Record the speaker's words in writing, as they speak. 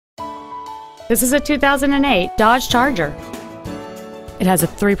This is a 2008 Dodge Charger. It has a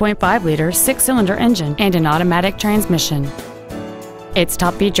 3.5-liter 6-cylinder engine and an automatic transmission. Its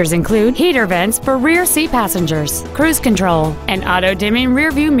top features include heater vents for rear seat passengers, cruise control, an auto-dimming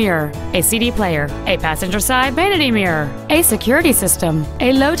rear-view mirror, a CD player, a passenger side vanity mirror, a security system,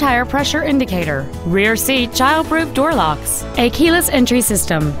 a low tire pressure indicator, rear seat child-proof door locks, a keyless entry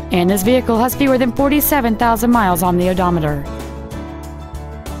system, and this vehicle has fewer than 47,000 miles on the odometer.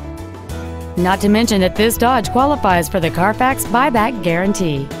 Not to mention that this Dodge qualifies for the Carfax buyback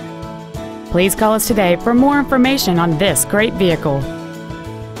guarantee. Please call us today for more information on this great vehicle.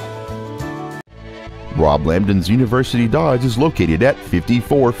 Rob Lambdin's University Dodge is located at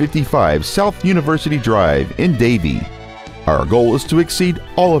 5455 South University Drive in Davie. Our goal is to exceed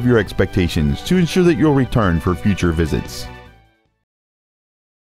all of your expectations to ensure that you'll return for future visits.